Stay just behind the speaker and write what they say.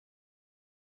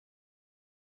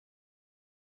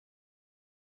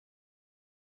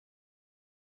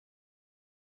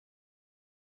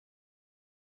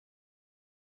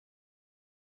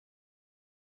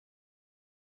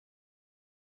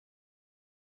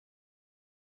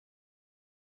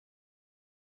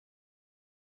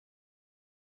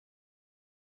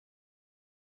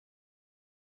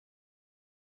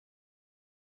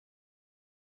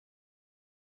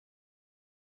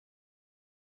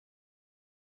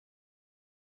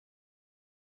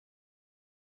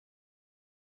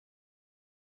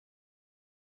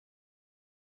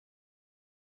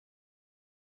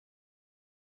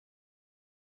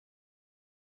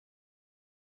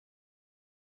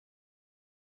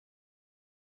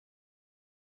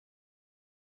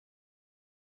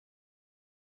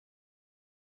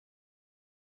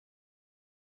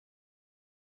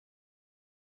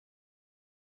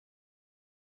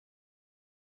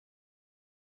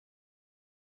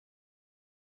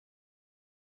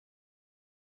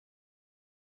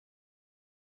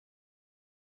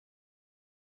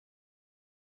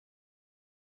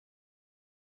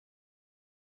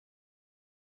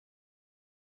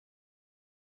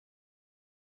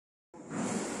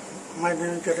My name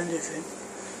is Charanjit Singh.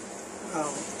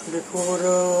 Before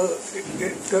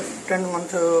 10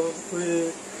 months,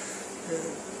 we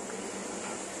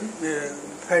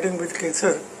fighting with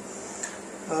cancer.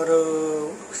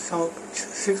 Or some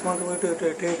 6 months we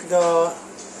take the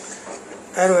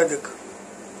Ayurvedic.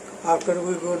 After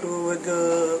we go to with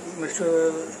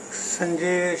Mr.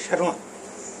 Sanjay Sharma.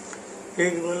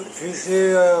 He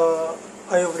say I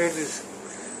operate this.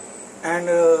 And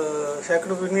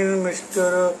second opinion,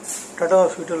 Mr. Tata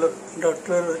Hospital,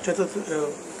 Dr.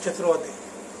 Chaturvedi,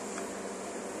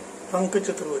 Pankaj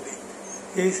Chaturvedi.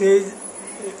 He says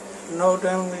now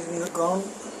time is gone,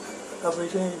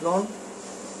 operation is gone.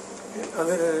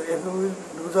 If we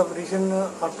do the operation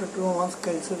after 2 months,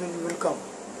 cancer will come.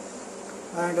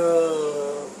 And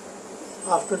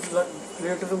after that,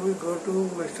 later we go to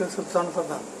Mr. Sultan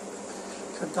Fardan.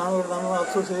 Sultan Fardan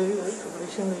also says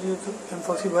operation is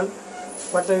impossible.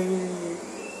 But I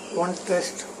want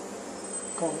test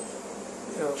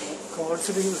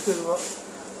compulsory उसके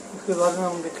बाद में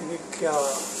हम देखेंगे क्या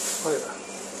होएगा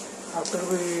after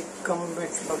we come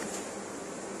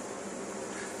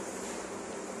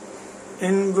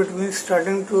in between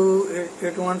starting to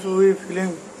 8 months we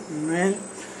feeling main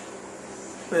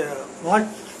much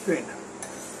pain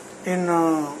in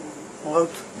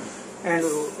mouth and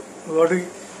body.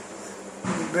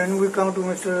 When we come to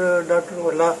Mr. Dr.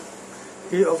 Valla,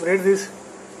 he operated this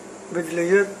with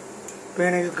laser.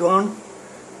 Pain is gone.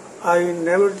 I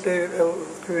never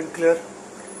feel clear,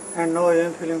 and now I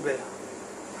am feeling well.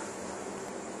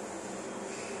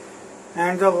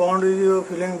 And the wound is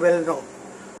feeling well now.